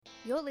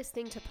You're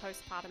listening to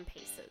Postpartum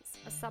Pieces,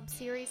 a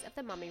sub-series of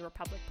the Mummy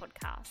Republic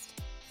podcast,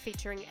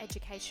 featuring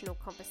educational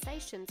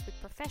conversations with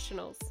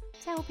professionals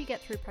to help you get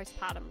through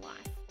postpartum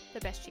life the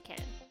best you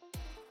can.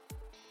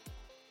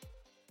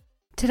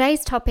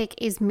 Today's topic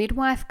is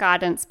midwife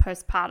guidance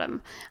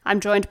postpartum. I'm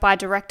joined by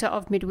Director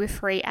of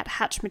Midwifery at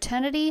Hatch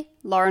Maternity,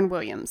 Lauren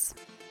Williams.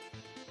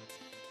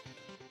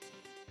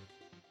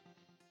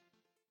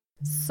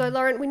 So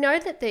Lauren, we know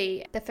that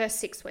the first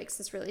 6 weeks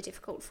is really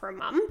difficult for a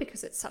mum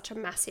because it's such a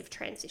massive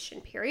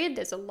transition period.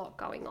 There's a lot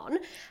going on.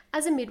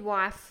 As a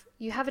midwife,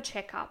 you have a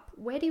checkup.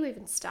 Where do you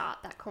even start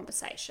that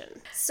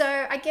conversation?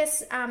 So I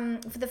guess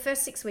for the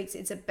first 6 weeks,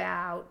 it's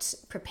about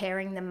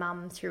preparing the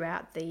mum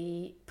throughout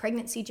the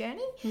pregnancy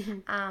journey,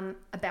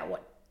 about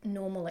what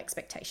normal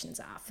expectations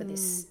are for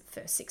this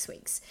first 6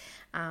 weeks,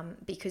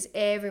 because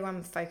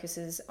everyone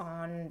focuses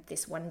on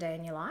this one day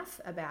in your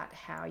life about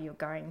how you're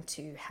going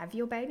to have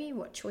your baby,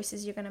 what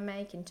choices you're going to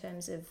make in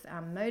terms of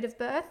mode of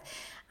birth.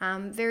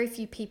 Very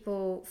few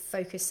people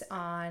focus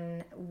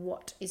on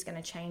what is going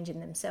to change in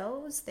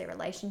themselves, their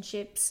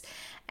relationships,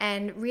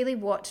 and really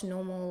what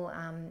normal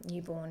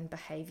newborn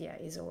behaviour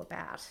is all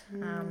about.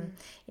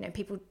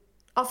 People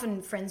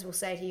often friends will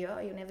say to you, oh,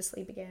 you'll never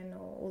sleep again,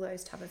 or all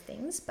those type of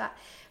things. But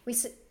we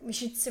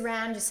should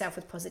surround yourself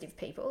with positive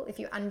people. If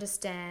you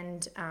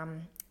understand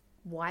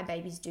why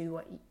babies do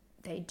what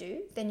they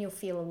do, then you'll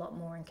feel a lot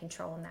more in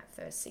control in that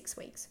first 6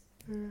 weeks.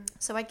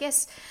 So I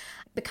guess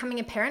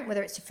becoming a parent,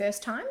 whether it's your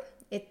first time,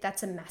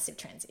 that's a massive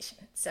transition.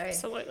 So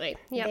Absolutely.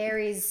 Yep. There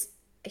is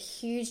a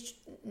huge,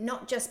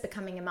 not just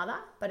becoming a mother,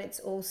 but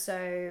it's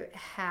also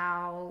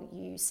how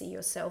you see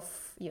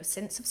yourself, your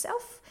sense of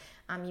self.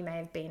 You may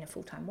have been a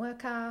full-time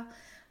worker,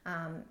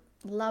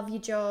 love your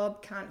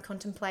job, can't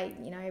contemplate,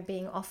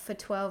 being off for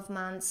 12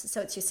 months. So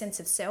it's your sense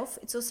of self.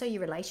 It's also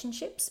your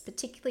relationships,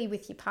 particularly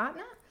with your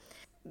partner,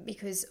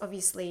 because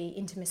obviously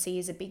intimacy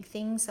is a big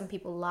thing. Some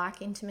people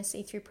like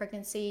intimacy through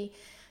pregnancy.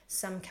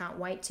 Some can't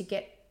wait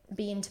to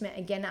be intimate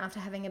again after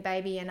having a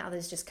baby, and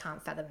others just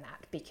can't fathom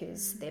that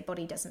because their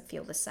body doesn't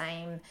feel the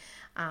same.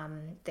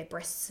 Their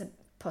breasts are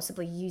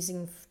possibly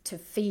using to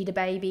feed a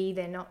baby.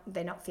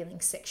 They're not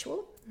feeling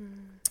sexual.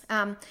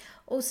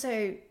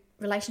 Also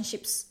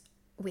relationships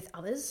with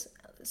others.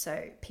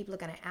 So people are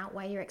going to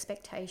outweigh your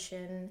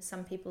expectation.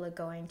 Some people are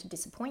going to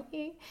disappoint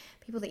you.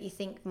 People that you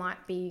think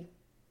might be,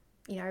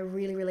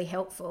 really, really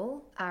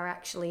helpful are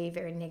actually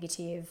very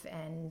negative,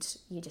 and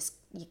you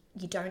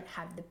don't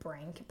have the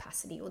brain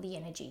capacity or the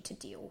energy to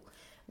deal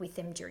with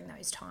them during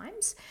those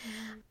times.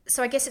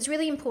 So I guess it's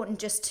really important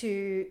just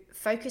to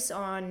focus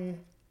on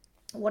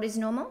what is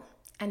normal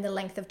and the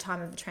length of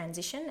time of the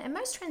transition. And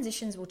most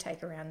transitions will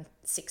take around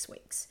 6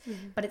 weeks,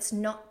 but it's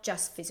not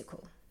just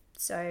physical.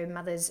 So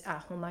mothers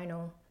are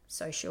hormonal,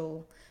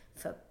 social.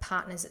 For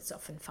partners, it's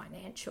often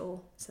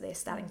financial. So they're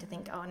starting to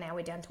think, oh, now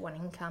we're down to one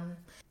income.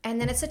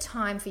 And then it's a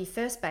time for your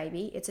first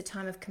baby. It's a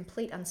time of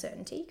complete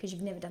uncertainty because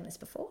you've never done this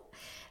before.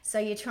 So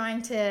you're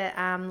trying to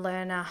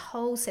learn a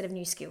whole set of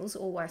new skills,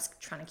 all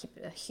whilst trying to keep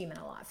a human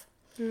alive.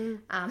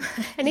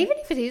 And even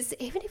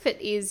if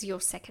it is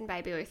your second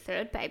baby or your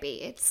third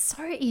baby, it's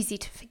so easy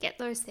to forget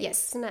those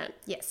things, isn't it?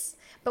 Yes.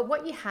 But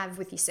what you have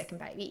with your second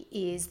baby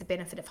is the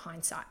benefit of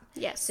hindsight.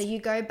 Yes. So you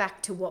go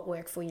back to what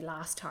worked for you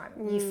last time.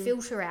 You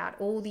filter out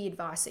all the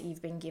advice that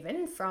you've been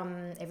given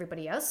from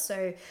everybody else.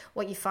 So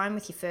what you find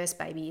with your first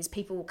baby is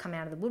people will come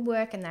out of the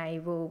woodwork and they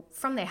will,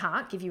 from their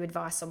heart, give you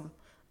advice on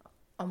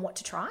what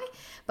to try,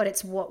 but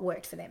it's what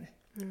worked for them.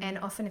 And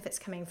often if it's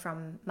coming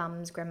from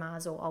mums,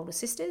 grandmas or older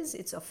sisters,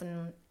 it's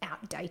often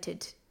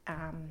outdated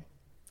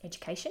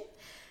education.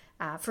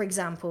 For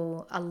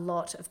example, a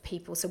lot of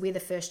people, so we're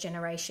the first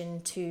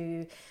generation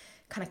to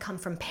kind of come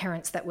from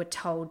parents that were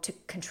told to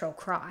control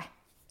cry.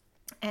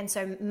 And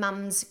so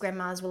mums,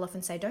 grandmas will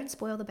often say, don't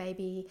spoil the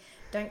baby,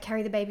 don't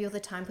carry the baby all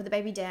the time, put the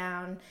baby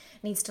down,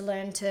 needs to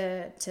learn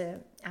to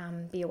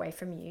be away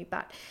from you.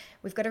 But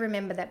we've got to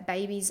remember that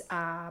babies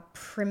are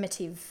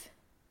primitive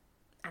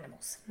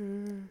animals.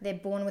 They're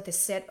born with a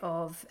set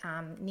of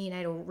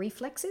neonatal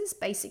reflexes,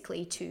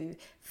 basically to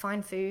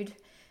find food,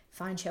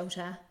 find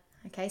shelter.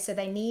 Okay, so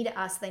they need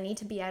us, they need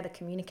to be able to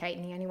communicate,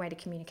 and the only way to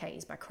communicate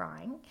is by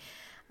crying.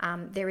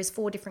 There is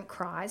 4 different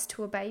cries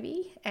to a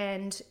baby,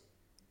 and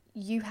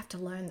you have to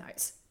learn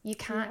those. You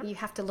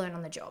have to learn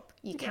on the job.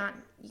 You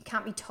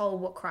can't be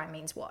told what cry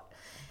means what.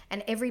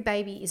 And every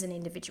baby is an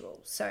individual.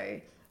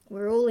 So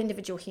we're all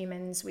individual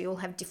humans. We all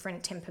have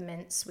different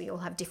temperaments. We all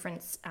have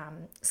different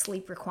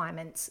sleep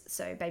requirements.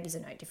 So babies are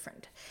no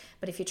different.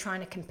 But if you're trying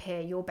to compare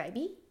your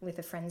baby with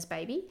a friend's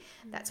baby,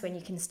 that's when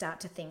you can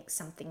start to think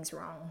something's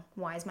wrong.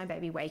 Why is my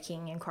baby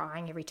waking and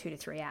crying every 2 to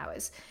 3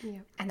 hours? Yeah.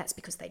 And that's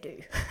because they do.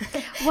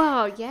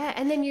 Well, yeah.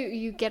 And then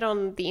you get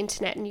on the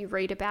internet and you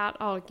read about,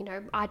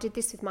 I did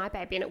this with my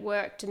baby and it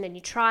worked. And then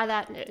you try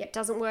that and it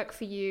doesn't work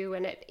for you.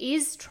 And it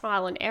is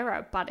trial and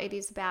error, but it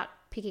is about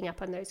picking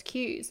up on those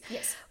cues.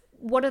 Yes.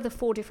 What are the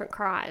 4 different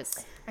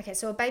cries? Okay,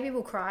 so a baby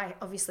will cry,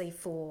 obviously,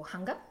 for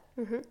hunger.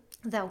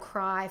 they'll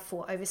cry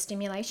for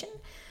overstimulation.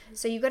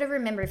 So you've got to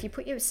remember, if you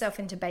put yourself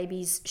into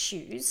baby's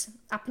shoes,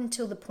 up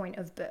until the point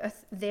of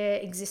birth, their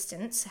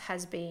existence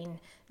has been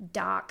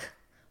dark,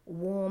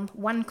 warm,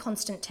 one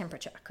constant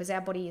temperature, because our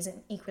body is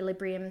in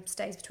equilibrium,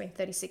 stays between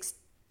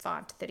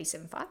 36.5 to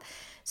 37.5.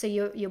 So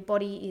your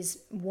body is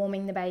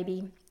warming the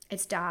baby,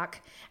 it's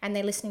dark, and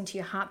they're listening to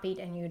your heartbeat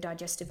and your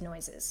digestive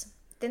noises.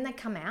 Then they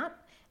come out,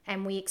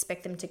 and we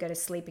expect them to go to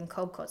sleep in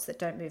cold cots that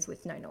don't move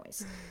with no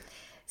noise.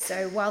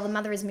 So while the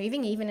mother is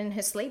moving, even in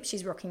her sleep,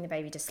 she's rocking the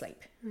baby to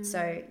sleep.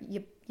 So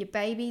your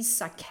baby's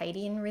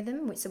circadian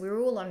rhythm, so we're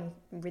all on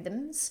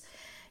rhythms.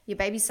 Your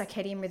baby's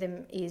circadian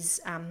rhythm is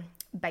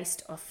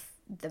based off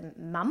the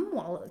mum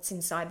while it's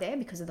inside there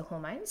because of the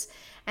hormones,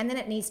 and then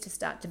it needs to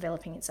start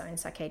developing its own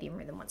circadian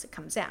rhythm once it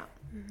comes out.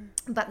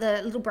 But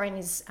the little brain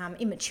is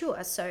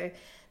immature, so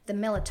the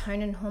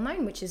melatonin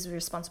hormone, which is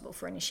responsible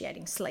for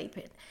initiating sleep,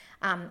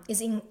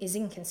 is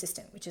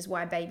inconsistent, which is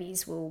why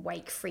babies will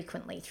wake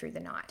frequently through the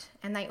night.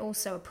 And they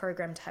also are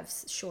programmed to have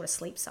shorter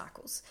sleep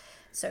cycles.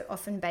 So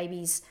often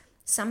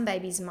some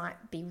babies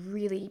might be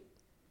really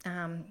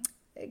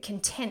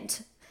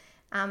content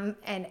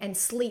and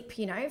sleep,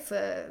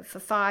 for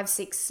 5,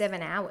 6,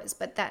 7 hours,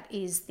 but that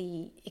is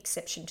the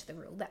exception to the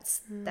rule.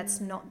 That's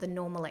not the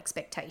normal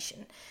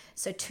expectation.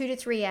 So 2 to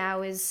 3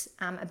 hours,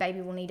 a baby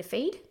will need a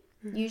feed,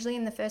 usually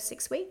in the first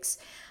 6 weeks.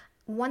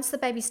 Once the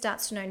baby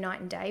starts to know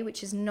night and day,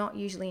 which is not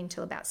usually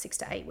until about 6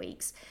 to 8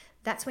 weeks,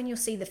 that's when you'll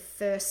see the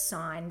first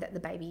sign that the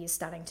baby is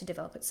starting to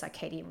develop its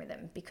circadian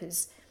rhythm,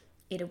 because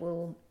it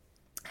will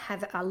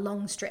have a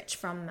long stretch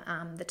from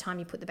the time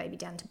you put the baby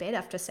down to bed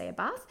after, say, a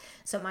bath.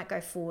 So it might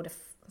go 4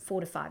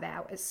 to 5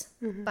 hours,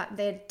 but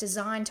they're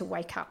designed to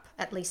wake up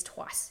at least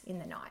twice in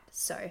the night.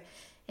 So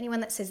anyone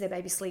that says their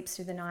baby sleeps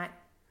through the night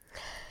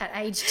at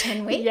age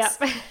 10 weeks,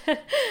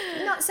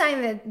 not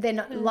saying that they're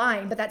not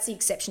lying, but that's the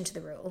exception to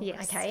the rule.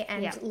 Yes. Okay.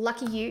 And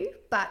lucky you,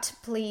 but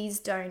please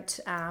don't,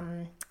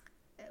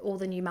 all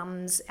the new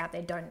mums out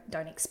there,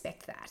 don't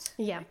expect that.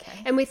 Yeah.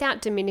 Okay. And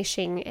without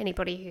diminishing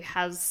anybody who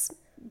has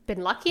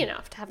been lucky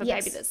enough to have a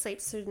Yes. baby that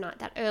sleeps through the night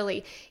that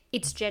early,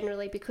 it's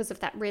generally because of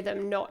that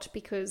rhythm, not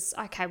because,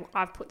 okay,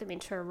 I've put them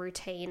into a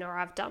routine or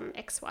I've done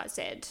X, Y,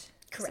 Z.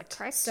 Correct.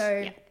 Correct?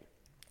 So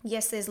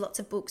yes, there's lots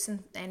of books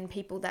and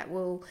people that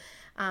will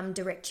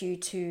direct you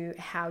to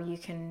how you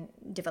can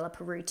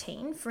develop a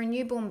routine. For a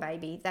newborn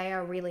baby, they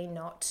are really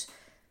not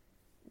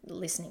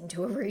listening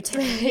to a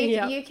routine.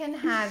 You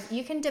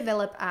can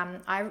develop,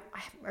 I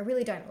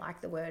really don't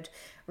like the word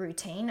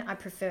routine. I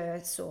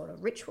prefer sort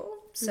of ritual.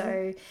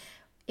 So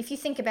if you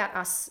think about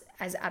us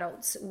as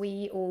adults,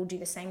 we all do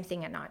the same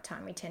thing at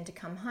nighttime. We tend to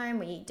come home,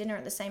 we eat dinner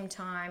at the same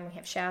time, we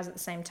have showers at the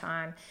same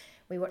time,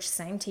 we watch the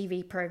same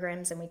TV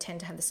programs, and we tend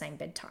to have the same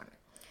bedtime.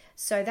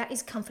 So that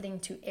is comforting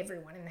to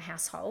everyone in the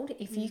household.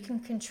 If you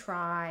can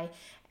try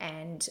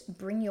and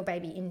bring your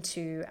baby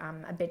into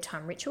a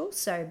bedtime ritual,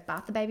 so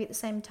bath the baby at the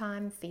same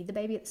time, feed the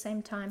baby at the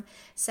same time,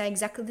 say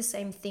exactly the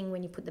same thing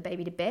when you put the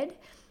baby to bed,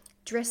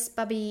 dress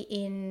Bubby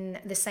in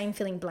the same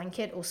filling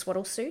blanket or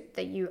swaddle suit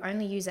that you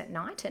only use at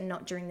night and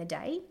not during the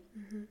day.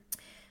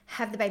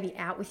 Have the baby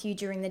out with you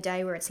during the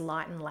day where it's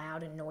light and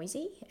loud and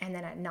noisy, and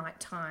then at night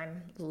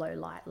time, low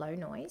light, low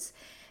noise.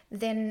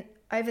 Then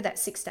over that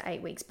 6 to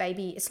 8 weeks,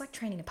 baby, it's like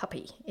training a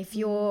puppy. If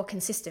you're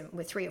consistent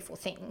with 3 or 4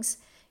 things,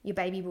 your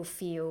baby will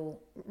feel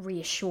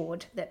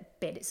reassured that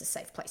bed is a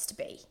safe place to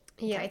be.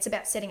 Okay? It's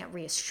about setting up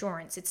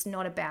reassurance. It's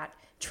not about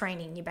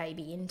training your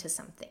baby into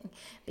something,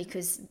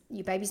 because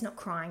your baby's not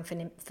crying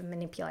for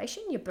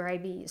manipulation. Your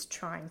baby is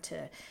trying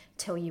to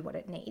tell you what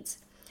it needs.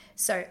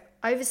 So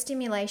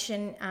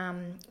overstimulation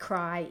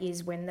cry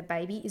is when the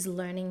baby is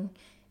learning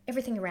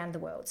everything around the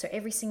world. So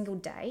every single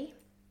day,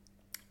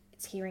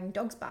 it's hearing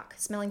dogs bark,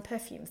 smelling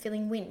perfume,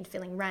 feeling wind,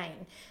 feeling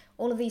rain,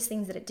 all of these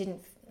things that it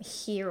didn't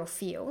hear or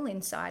feel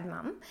inside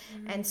mum.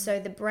 And so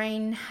the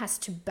brain has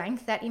to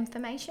bank that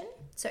information.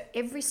 So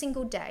every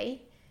single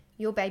day,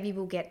 your baby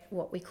will get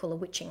what we call a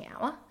witching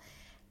hour.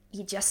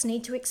 You just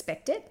need to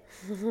expect it.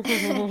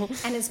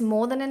 And it's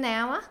more than an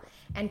hour,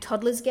 and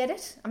toddlers get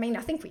it. I mean,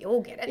 I think we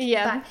all get it.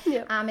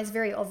 But it's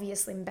very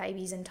obvious in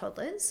babies and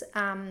toddlers.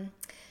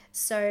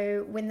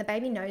 So when the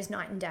baby knows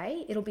night and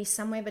day, it'll be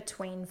somewhere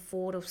between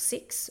 4 till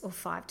 6 or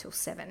 5 till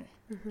 7.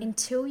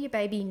 Until your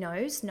baby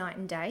knows night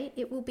and day,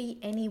 it will be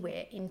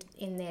anywhere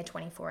in their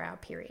 24-hour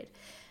period.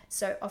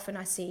 So often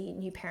I see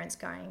new parents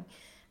going,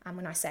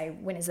 when I say,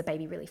 when is the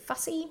baby really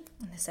fussy?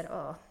 And they said,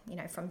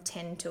 from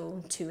 10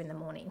 till 2 in the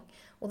morning.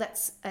 Well,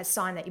 that's a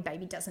sign that your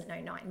baby doesn't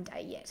know night and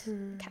day yet.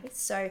 Okay,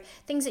 so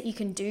things that you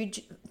can do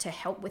to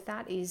help with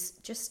that is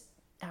just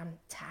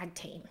tag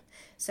team.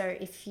 So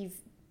if you've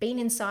been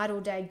inside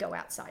all day, go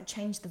outside,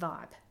 change the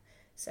vibe.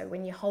 So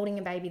when you're holding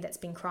a baby that's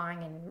been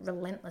crying and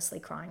relentlessly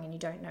crying and you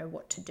don't know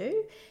what to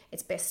do,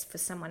 it's best for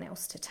someone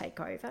else to take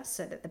over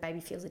so that the baby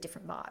feels a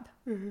different vibe.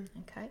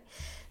 Okay,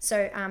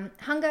 so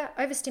hunger,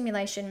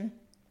 overstimulation,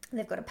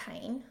 they've got a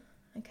pain.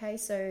 Okay,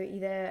 so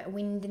either a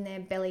wind in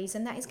their bellies,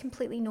 and that is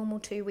completely normal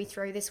too. We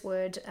throw this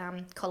word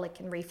colic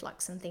and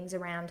reflux and things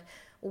around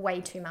way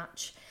too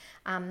much.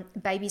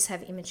 Babies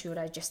have immature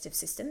digestive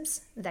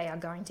systems. They are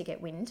going to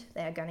get wind.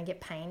 They are going to get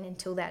pain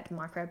until that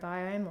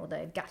microbiome or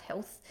the gut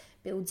health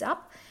builds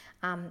up.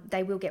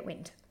 They will get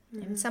wind,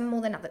 and some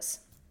more than others.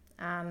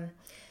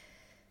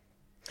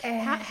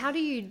 How do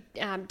you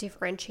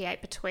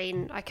differentiate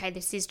between, okay,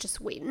 this is just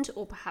wind,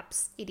 or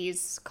perhaps it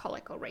is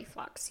colic or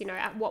reflux? You know,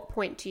 at what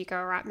point do you go,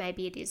 all right,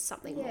 maybe it is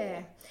something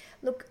more?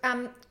 Look,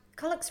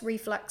 colic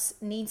reflux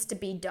needs to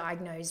be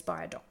diagnosed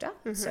by a doctor.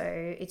 So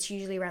it's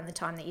usually around the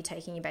time that you're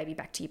taking your baby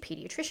back to your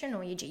pediatrician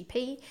or your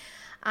GP.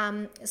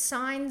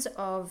 Signs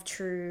of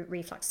true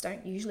reflux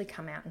don't usually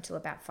come out until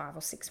about 5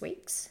 or 6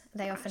 weeks.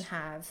 They often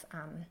have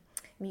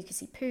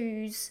mucousy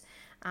poos.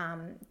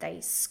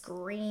 They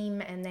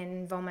scream and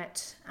then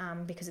vomit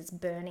because it's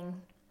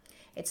burning.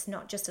 It's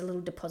not just a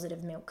little deposit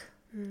of milk.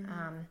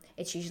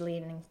 It's usually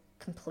an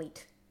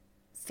incomplete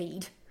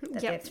feed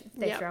that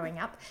they're throwing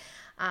up.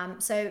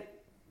 So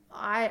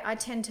I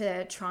tend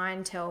to try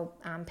and tell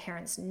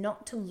parents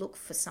not to look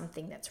for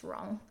something that's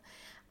wrong.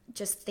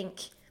 Just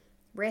think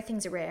rare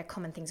things are rare,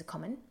 common things are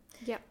common.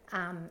 Yep.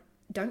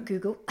 Don't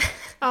Google.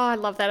 Oh, I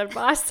love that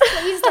advice.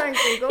 Please don't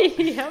Google.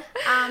 Yep.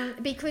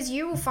 Because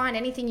you will find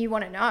anything you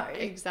want to know.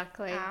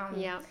 Exactly.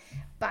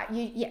 But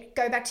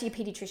go back to your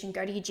pediatrician,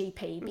 go to your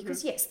GP,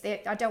 because yes,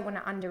 I don't want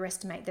to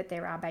underestimate that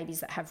there are babies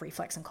that have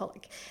reflux and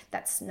colic.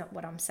 That's not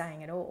what I'm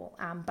saying at all.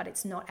 But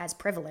it's not as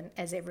prevalent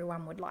as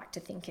everyone would like to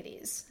think it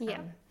is.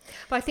 Yeah.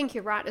 But I think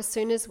you're right. As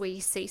soon as we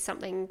see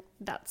something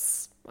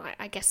that's,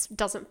 I guess,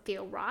 doesn't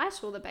feel right,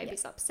 or the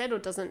baby's upset or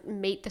doesn't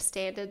meet the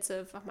standards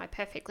of my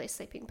perfectly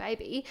sleeping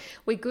baby,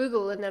 we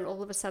Google and then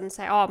all of a sudden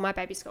say, oh, my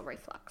baby's got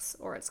reflux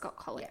or it's got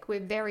colic. Yeah. We're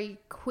very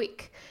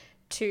quick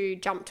to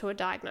jump to a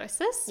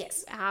diagnosis.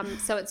 Yes.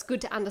 So it's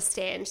good to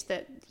understand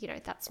that, you know,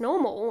 that's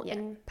normal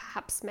and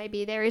perhaps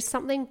maybe there is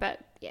something, but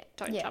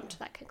don't jump to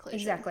that conclusion.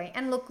 Exactly.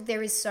 And look,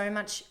 there is so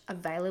much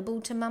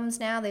available to mums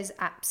now. There's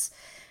apps.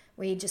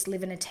 We just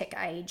live in a tech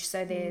age.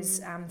 So there's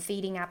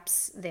feeding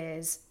apps.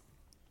 There's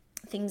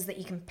things that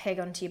you can peg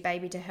onto your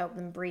baby to help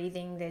them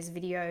breathing. There's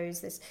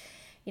videos.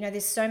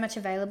 There's so much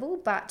available,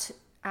 but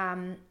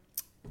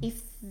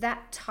if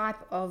that type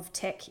of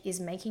tech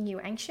is making you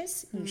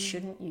anxious, you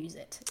shouldn't use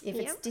it. If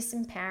it's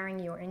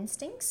disempowering your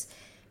instincts,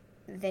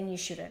 then you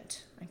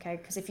shouldn't, okay?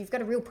 Because if you've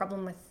got a real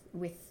problem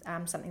with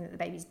something that the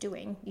baby's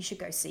doing, you should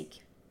go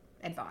seek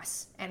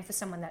advice, and for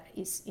someone that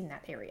is in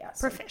that area.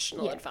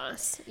 Professional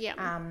advice,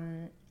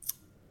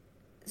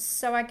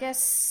 So I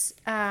guess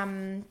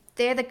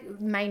they're the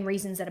main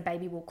reasons that a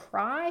baby will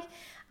cry.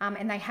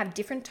 And they have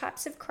different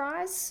types of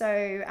cries.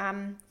 So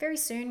very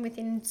soon,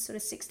 within sort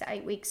of 6 to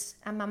 8 weeks,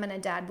 a mum and a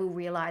dad will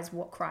realise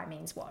what cry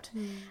means what.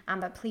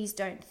 But please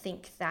don't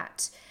think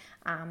that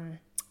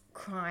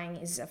crying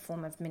is a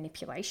form of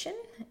manipulation.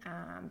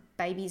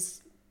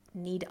 Babies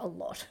need a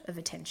lot of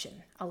attention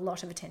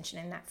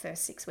in that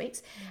first 6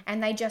 weeks.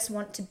 And they just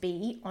want to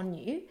be on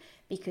you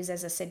because,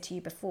 as I said to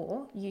you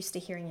before, used to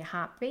hearing your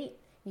heartbeat,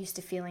 used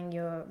to feeling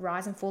your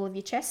rise and fall of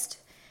your chest,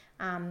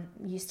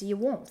 used to your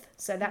warmth.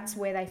 So that's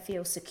where they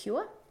feel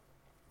secure,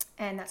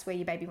 and that's where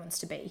your baby wants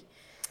to be.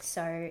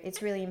 So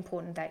it's really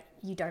important that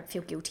you don't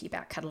feel guilty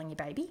about cuddling your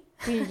baby.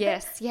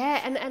 Yes, yeah.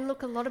 And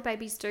look, a lot of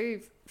babies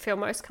do feel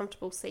most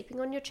comfortable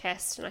sleeping on your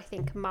chest, and I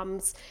think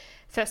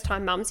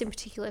first-time mums in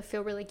particular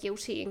feel really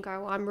guilty and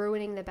go, I'm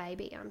ruining the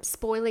baby, I'm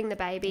spoiling the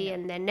baby,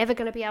 and they're never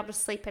going to be able to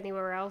sleep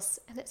anywhere else.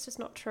 And it's just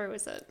not true,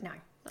 is it? No.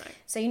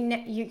 So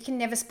you can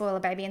never spoil a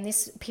baby, and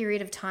this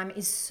period of time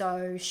is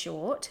so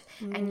short,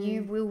 and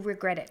you will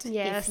regret it.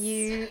 Yes,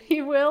 you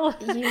will.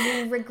 You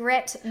will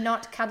regret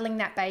not cuddling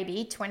that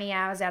baby 20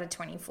 hours out of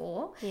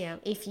 24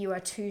 if you are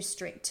too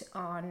strict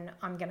on,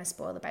 I'm going to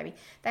spoil the baby.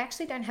 They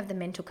actually don't have the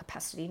mental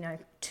capacity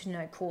to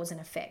know cause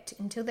and effect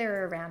until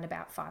they're around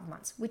about 5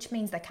 months, which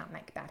means they can't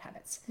make bad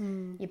habits.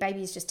 Your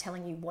baby is just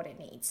telling you what it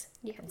needs,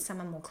 and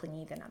some are more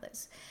clingy than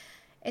others.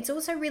 It's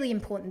also really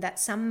important that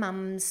some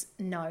mums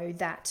know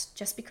that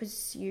just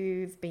because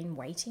you've been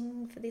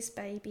waiting for this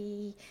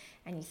baby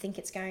and you think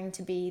it's going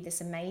to be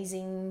this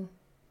amazing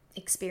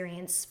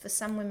experience, for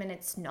some women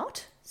it's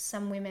not.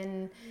 Some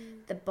women,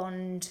 the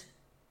bond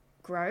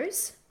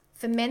grows.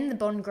 For men, the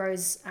bond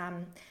grows,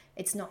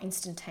 it's not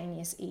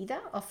instantaneous either.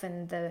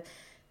 Often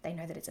they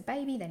know that it's a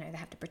baby, they know they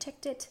have to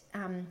protect it,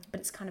 but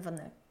it's kind of on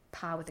the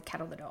par with the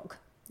cat or the dog.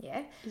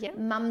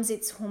 Mums,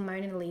 it's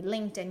hormonally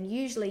linked, and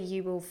usually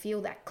you will feel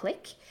that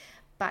click,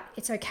 but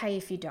it's okay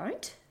if you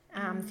don't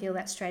feel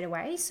that straight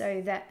away. So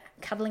that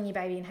cuddling your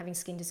baby and having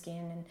skin to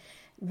skin and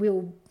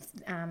will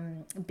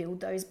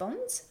build those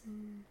bonds.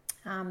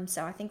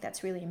 So I think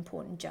that's really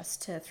important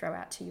just to throw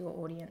out to your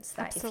audience,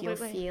 that if you're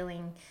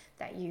feeling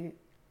that you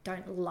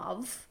don't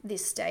love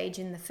this stage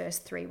in the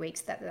first 3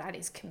 weeks, that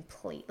is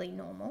completely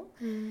normal.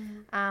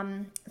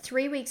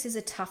 3 weeks is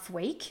a tough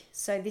week.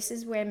 So this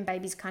is when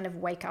babies kind of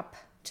wake up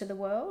to the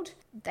world.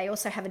 They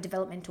also have a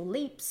developmental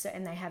leap,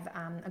 and they have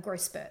a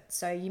growth spurt.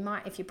 So you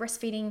might, if you're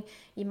breastfeeding,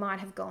 you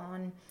might have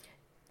gone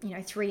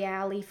 3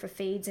 hourly for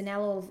feeds, and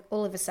now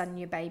all of a sudden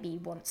your baby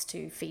wants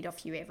to feed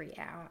off you every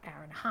hour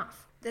and a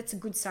half. that's a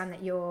good sign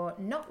that you're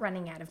not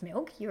running out of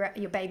milk.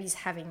 Your baby's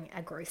having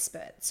a growth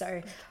spurt.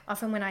 So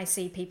often when I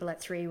see people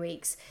at 3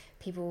 weeks,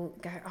 people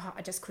go, oh,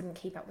 I just couldn't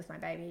keep up with my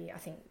baby. I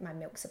think my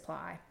milk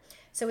supply.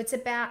 So it's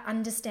about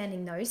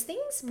understanding those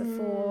things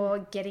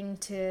before getting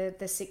to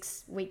the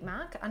 6-week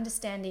mark,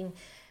 understanding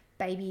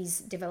baby's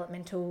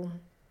developmental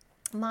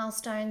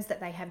milestones, that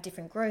they have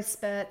different growth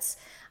spurts.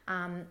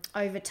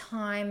 Over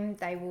time,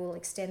 they will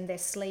extend their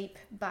sleep,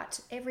 but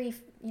every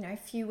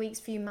few weeks,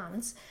 few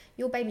months,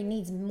 your baby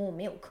needs more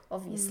milk,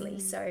 obviously.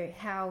 So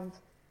how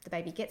the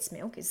baby gets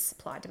milk is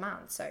supply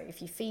demand. So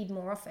if you feed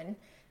more often,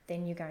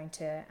 then you're going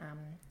to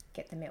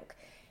get the milk.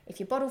 If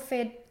you're bottle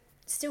fed,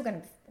 it's still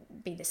going to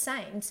be the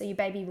same. So your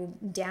baby will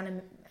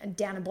down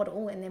a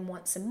bottle and then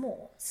want some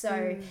more.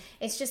 So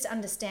it's just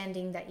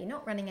understanding that you're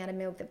not running out of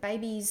milk, that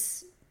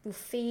babies will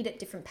feed at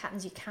different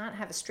patterns. You can't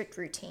have a strict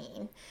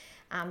routine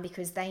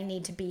because they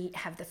need to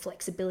have the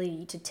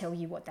flexibility to tell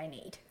you what they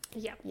need.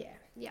 Yep. Yeah.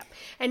 Yep.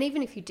 And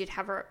even if you did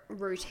have a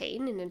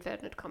routine, in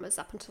inverted commas,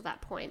 up until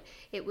that point,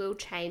 it will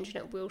change and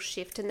it will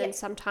shift. And then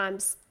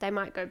sometimes they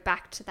might go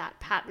back to that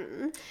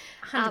pattern.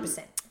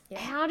 100%. Yeah.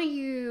 How do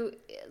you,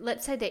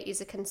 let's say there is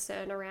a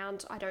concern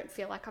around, I don't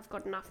feel like I've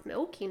got enough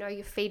milk,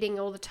 you're feeding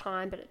all the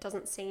time, but it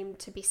doesn't seem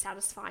to be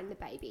satisfying the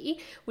baby.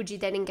 Would you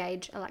then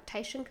engage a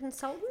lactation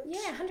consultant?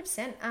 Yeah,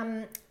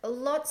 100%.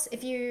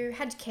 If you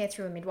had to care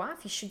through a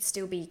midwife, you should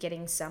still be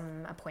getting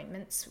some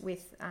appointments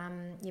with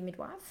your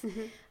midwife.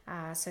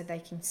 So they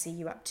can see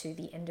you up to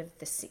the end of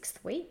the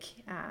 6th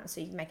week. So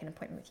you can make an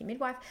appointment with your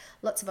midwife.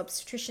 Lots of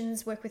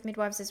obstetricians work with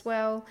midwives as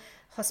well.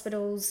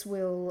 Hospitals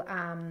will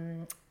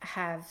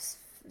have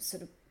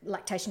sort of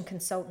lactation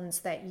consultants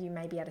that you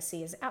may be able to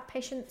see as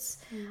outpatients.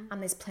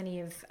 There's plenty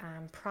of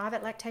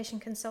private lactation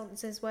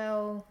consultants as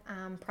well,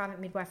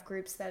 private midwife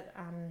groups that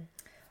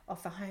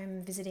offer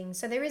home visiting.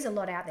 So there is a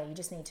lot out there. You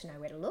just need to know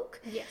where to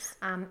look. Yes.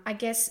 I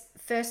guess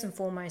first and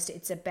foremost,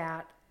 it's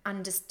about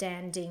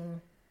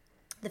understanding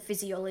the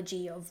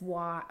physiology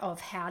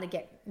of how to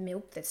get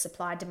milk, the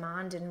supply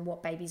demand, and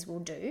what babies will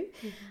do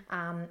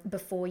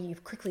before you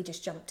quickly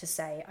just jump to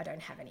say, I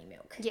don't have any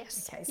milk.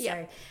 Yes. Okay.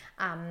 So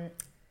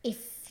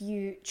if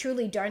you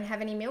truly don't have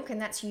any milk, and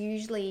that's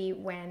usually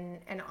when,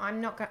 and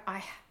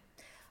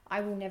I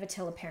will never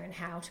tell a parent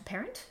how to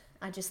parent.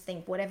 I just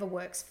think whatever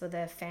works for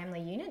the family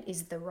unit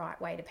is the right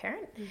way to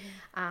parent.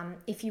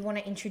 If you want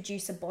to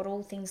introduce a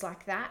bottle, things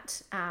like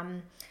that,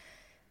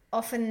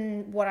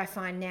 often what I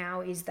find now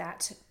is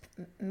that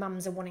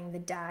mums are wanting the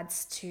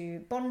dads to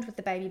bond with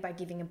the baby by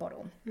giving a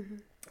bottle.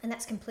 And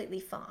that's completely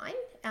fine,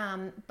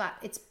 but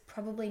it's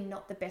probably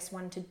not the best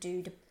one to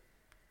do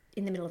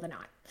in the middle of the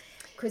night,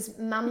 because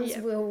mums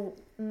will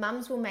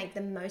make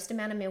the most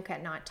amount of milk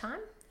at night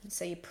time.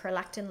 So your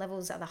prolactin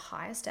levels are the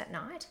highest at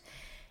night.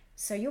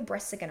 So your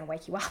breasts are going to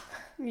wake you up.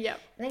 Yep.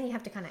 And then you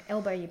have to kind of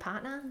elbow your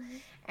partner,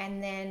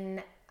 and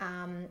then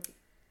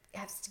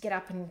have to get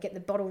up and get the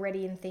bottle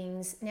ready and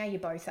things. Now you're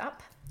both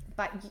up,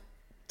 but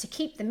to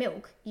keep the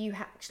milk, you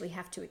actually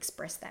have to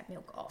express that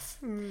milk off.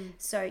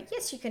 So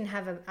yes, you can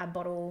have a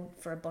bottle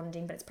for a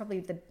bonding, but it's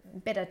probably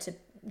better to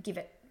give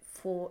it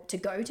to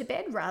go to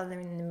bed rather than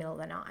in the middle of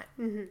the night.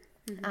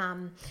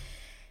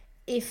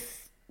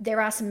 If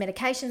there are some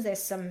medications,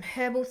 there's some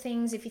herbal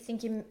things if you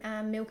think your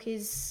milk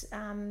is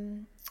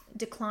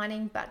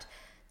declining, but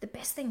the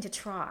best thing to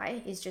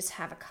try is just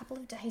have a couple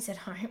of days at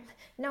home,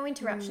 no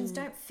interruptions.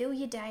 Don't fill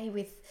your day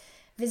with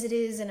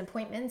visitors and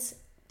appointments.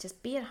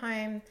 Just be at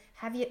home,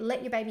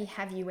 let your baby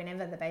have you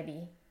whenever the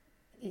baby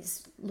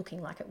is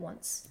looking like it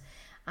wants.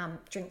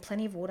 Drink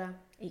plenty of water,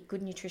 eat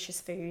good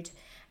nutritious food,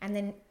 and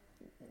then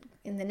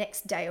in the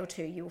next day or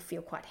two, you'll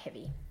feel quite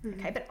heavy.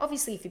 Okay, but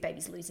obviously if your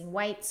baby's losing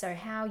weight, so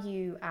how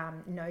you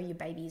know your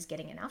baby is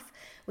getting enough.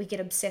 We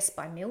get obsessed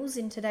by meals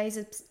in today's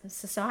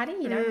society.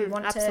 We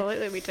want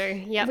absolutely, we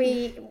do. Yeah.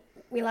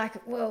 We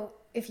like, well,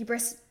 if you're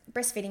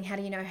breastfeeding, how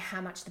do you know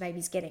how much the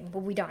baby's getting?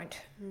 Well, we don't,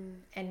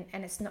 and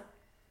it's not.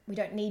 We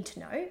don't need to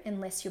know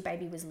unless your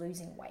baby was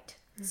losing weight.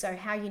 So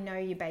how you know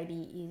your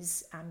baby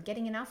is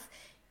getting enough,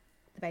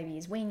 the baby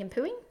is weeing and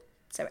pooing.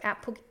 So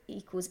output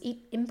equals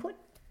input,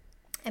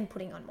 and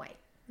putting on weight.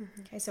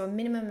 Okay, so a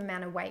minimum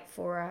amount of weight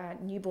for a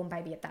newborn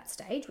baby at that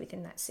stage,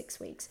 within that 6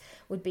 weeks,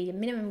 would be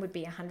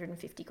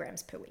 150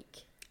 grams per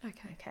week.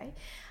 Okay.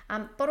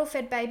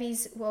 Bottle-fed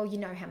babies, well, you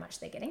know how much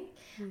they're getting.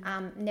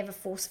 Never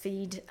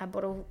force-feed a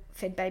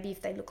bottle-fed baby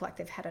if they look like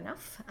they've had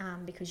enough,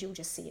 because you'll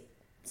just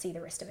see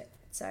the rest of it.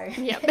 So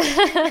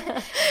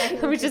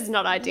which is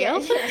not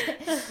ideal.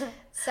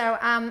 So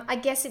I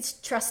guess it's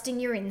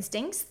trusting your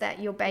instincts that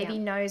your baby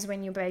knows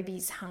when your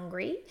baby's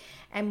hungry,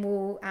 and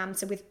will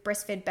so with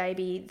breastfed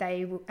baby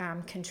they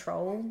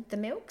control the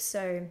milk,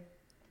 so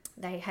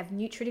they have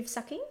nutritive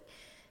sucking.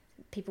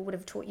 People would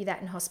have taught you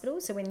that in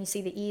hospital. So when you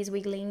see the ears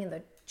wiggling and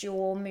the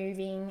jaw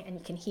moving and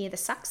you can hear the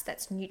sucks,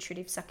 that's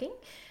nutritive sucking.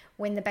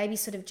 When the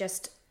baby's sort of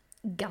just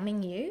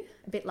gumming you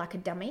a bit like a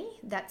dummy,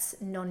 that's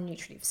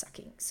non-nutritive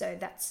sucking. So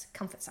that's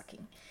comfort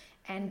sucking,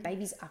 and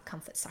babies are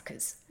comfort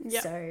suckers.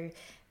 So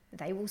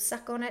they will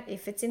suck on it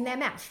if it's in their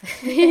mouth.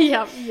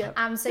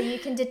 So you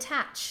can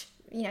detach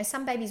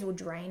some babies will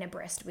drain a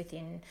breast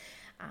within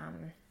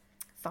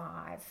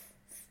 5,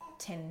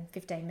 10,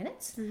 15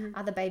 minutes.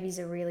 Other babies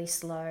are really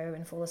slow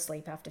and fall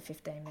asleep after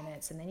 15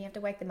 minutes, and then you have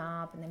to wake them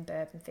up and then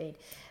burp and feed.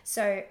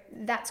 So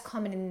that's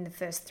common in the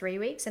first 3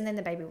 weeks, and then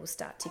the baby will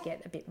start to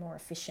get a bit more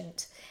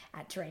efficient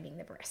at draining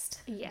the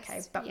breast. Yes.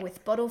 Okay, but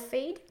with bottle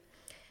feed,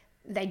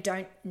 they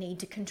don't need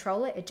to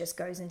control it. It just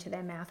goes into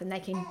their mouth, and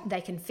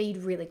they can feed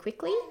really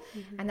quickly,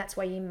 and that's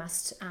why you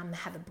must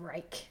have a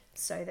break,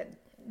 so that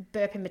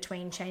burp in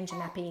between, change a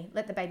nappy,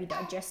 let the baby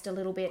digest a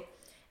little bit,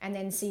 and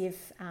then see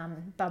if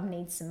bub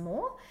needs some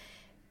more,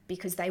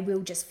 because they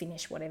will just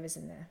finish whatever's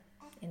in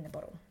the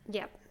bottle.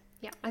 Yep.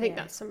 I think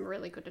that's some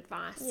really good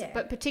advice. Yeah.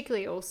 But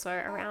particularly also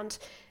around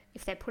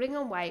if they're putting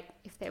on weight,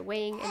 if they're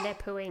weeing and they're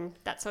pooing,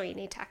 that's all you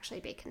need to actually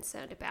be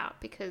concerned about,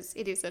 because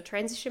it is a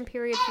transition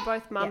period for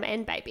both mum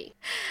and baby.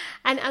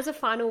 And as a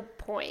final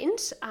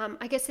point,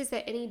 I guess, is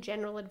there any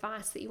general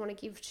advice that you want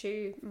to give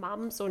to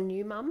mums or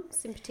new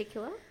mums in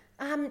particular?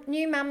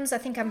 New mums, I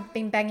think I've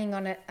been banging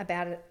on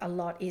about it a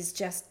lot, is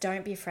just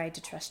don't be afraid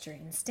to trust your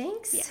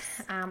instincts.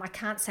 Yes. I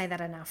can't say that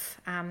enough.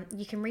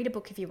 You can read a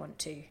book if you want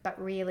to, but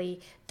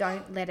really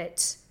don't let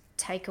it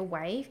take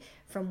away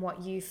from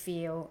what you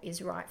feel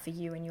is right for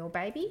you and your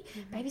baby.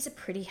 Babies are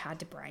pretty hard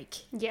to break.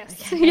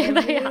 Yes. Okay?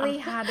 They're really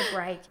hard to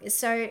break.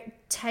 So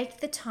take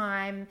the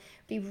time,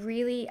 be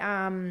really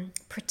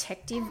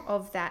protective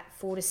of that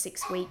 4 to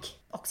 6 week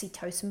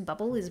oxytocin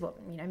bubble, is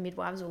what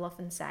midwives will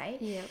often say.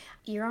 Yeah.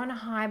 You're on a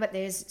high, but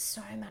there's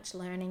so much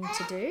learning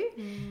to do,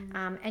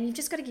 and you've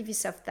just got to give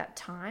yourself that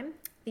time.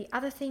 The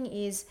other thing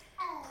is,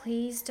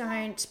 please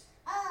don't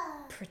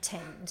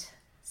pretend.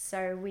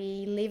 So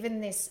we live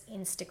in this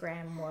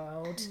Instagram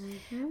world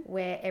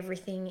where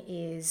everything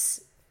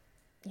is,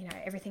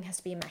 everything has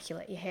to be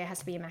immaculate. Your hair has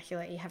to be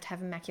immaculate. You have to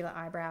have immaculate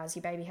eyebrows.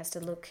 Your baby has to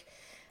look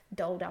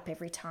dolled up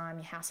every time.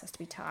 Your house has to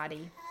be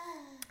tidy.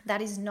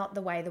 That is not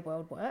the way the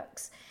world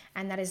works,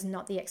 and that is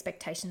not the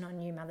expectation on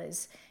new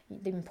mothers.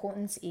 The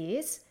importance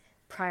is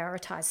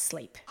prioritize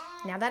sleep.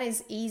 Now, that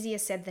is easier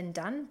said than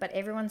done, but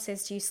everyone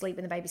says to you, sleep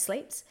when the baby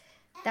sleeps.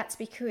 That's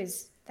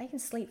because they can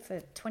sleep for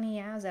 20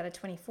 hours out of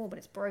 24, but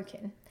it's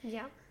broken.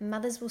 Yeah.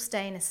 Mothers will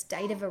stay in a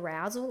state of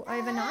arousal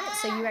overnight,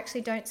 so you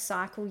actually don't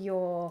cycle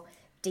your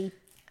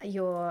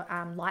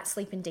light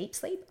sleep and deep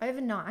sleep.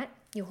 Overnight,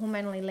 you're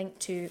hormonally linked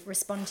to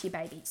respond to your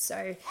baby.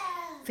 So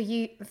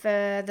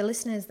for the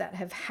listeners that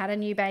have had a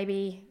new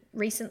baby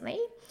recently,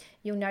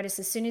 you'll notice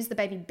as soon as the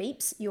baby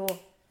beeps, you're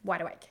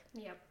wide awake.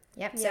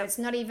 Yep. So it's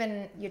not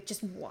even, you're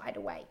just wide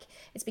awake.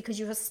 It's because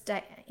you're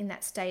in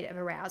that state of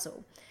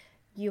arousal.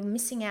 You're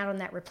missing out on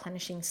that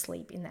replenishing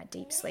sleep in that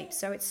deep sleep.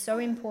 So it's so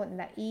important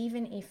that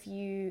even if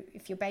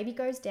your baby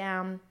goes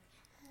down,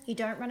 you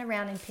don't run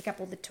around and pick up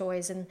all the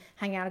toys and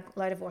hang out a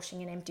load of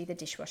washing and empty the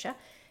dishwasher.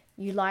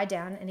 You lie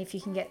down, and if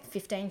you can get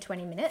 15,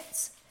 20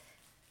 minutes,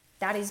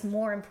 that is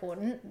more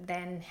important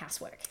than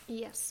housework.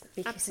 Yes,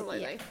 Because,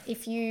 absolutely.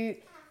 if you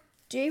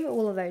do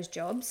all of those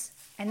jobs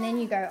and then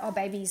you go, oh,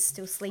 baby's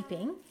still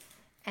sleeping,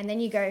 and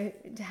then you go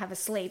to have a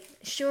sleep,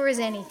 sure as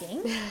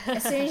anything,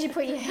 as soon as you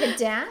put your head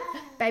down,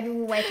 baby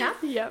will wake up.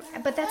 Yep.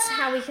 But that's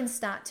how we can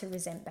start to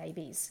resent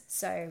babies.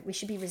 So we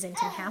should be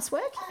resenting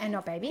housework and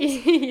not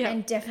babies,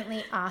 and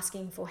definitely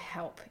asking for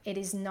help. It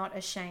is not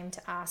a shame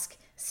to ask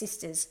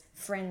sisters,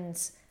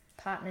 friends,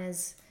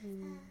 partners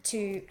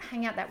to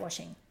hang out that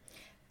washing.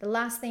 The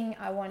last thing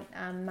I want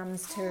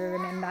mums to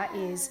remember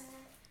is,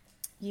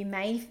 you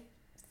may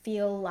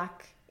feel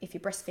like, if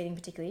you're breastfeeding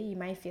particularly, you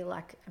may feel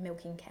like a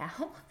milking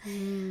cow.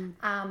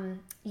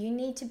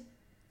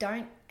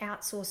 Don't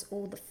outsource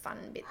all the fun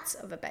bits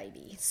of a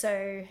baby.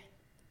 So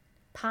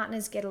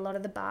partners get a lot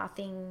of the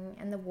bathing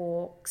and the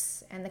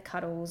walks and the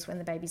cuddles when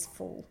the baby's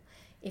full.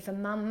 If a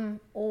mum,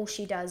 all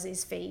she does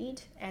is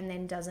feed and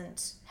then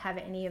doesn't have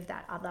any of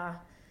that other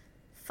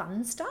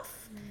fun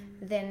stuff,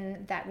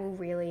 then that will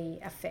really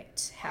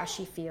affect how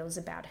she feels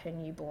about her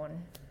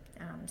newborn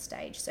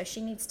stage. So she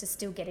needs to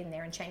still get in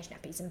there and change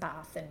nappies and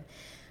bath,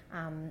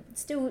 and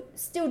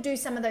still do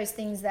some of those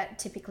things that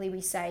typically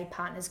we say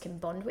partners can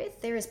bond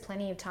with. There is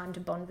plenty of time to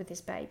bond with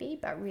this baby,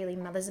 but really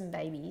mothers and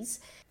babies,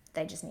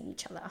 they just need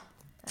each other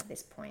at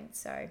this point.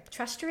 So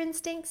trust your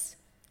instincts.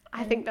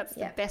 I think that's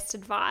the best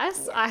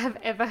advice I have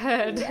ever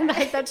heard.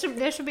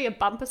 There should be a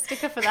bumper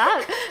sticker for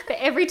that, for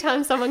every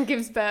time someone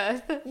gives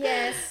birth.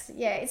 Yes,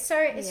 yeah. It's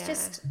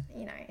just,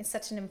 it's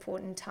such an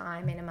important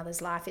time in a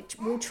mother's life. It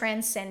will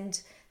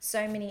transcend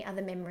so many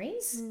other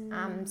memories.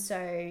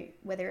 So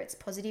whether it's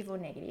positive or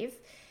negative,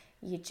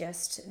 you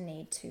just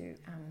need to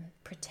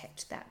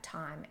protect that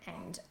time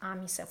and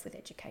arm yourself with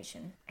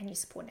education and your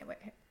support network.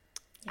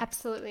 Yeah.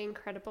 Absolutely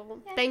incredible.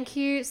 Yeah. Thank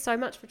you so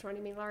much for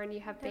joining me, Lauren. You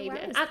have been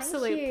an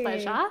absolute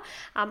pleasure.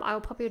 I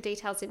will pop your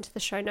details into the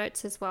show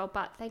notes as well,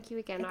 but thank you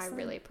again. Excellent. I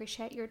really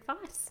appreciate your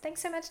advice.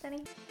 Thanks so much,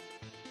 Danny.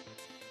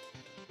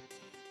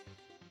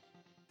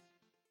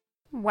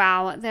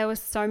 Wow, there were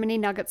so many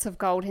nuggets of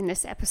gold in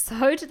this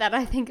episode that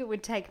I think it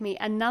would take me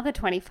another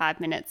 25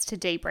 minutes to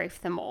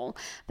debrief them all.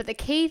 But the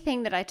key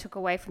thing that I took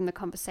away from the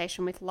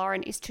conversation with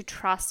Lauren is to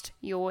trust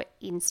your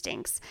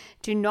instincts.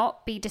 Do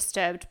not be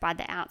disturbed by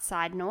the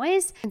outside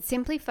noise and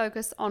simply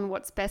focus on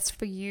what's best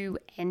for you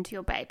and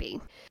your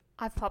baby.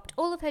 I've popped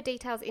all of her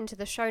details into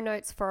the show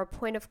notes for a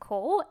point of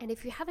call, and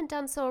if you haven't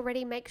done so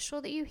already, make sure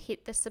that you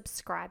hit the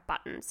subscribe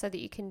button so that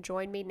you can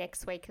join me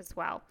next week as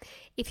well.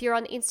 If you're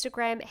on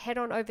Instagram, head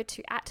on over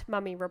to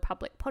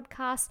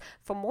 @MummyRepublicPodcast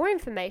for more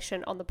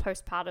information on the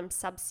postpartum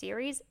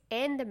sub-series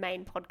and the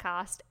main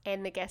podcast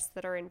and the guests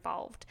that are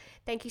involved.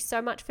 Thank you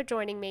so much for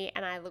joining me,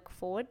 and I look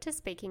forward to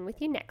speaking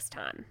with you next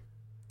time.